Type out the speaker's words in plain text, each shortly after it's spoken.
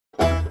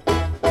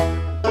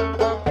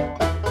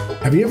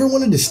Have you ever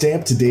wanted to stay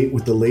up to date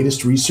with the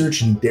latest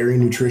research in dairy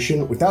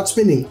nutrition without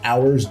spending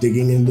hours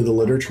digging into the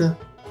literature?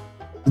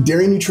 The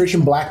Dairy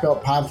Nutrition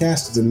Blackbelt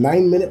Podcast is a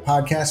 9-minute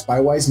podcast by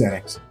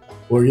Wisenetix,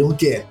 where you'll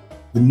get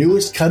the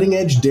newest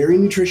cutting-edge dairy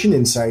nutrition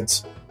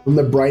insights from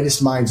the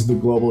brightest minds of the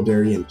global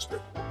dairy industry.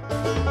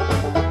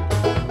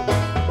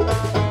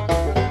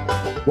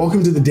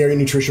 Welcome to the Dairy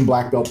Nutrition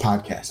Blackbelt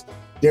Podcast.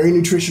 Dairy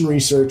nutrition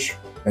research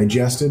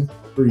digested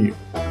for you.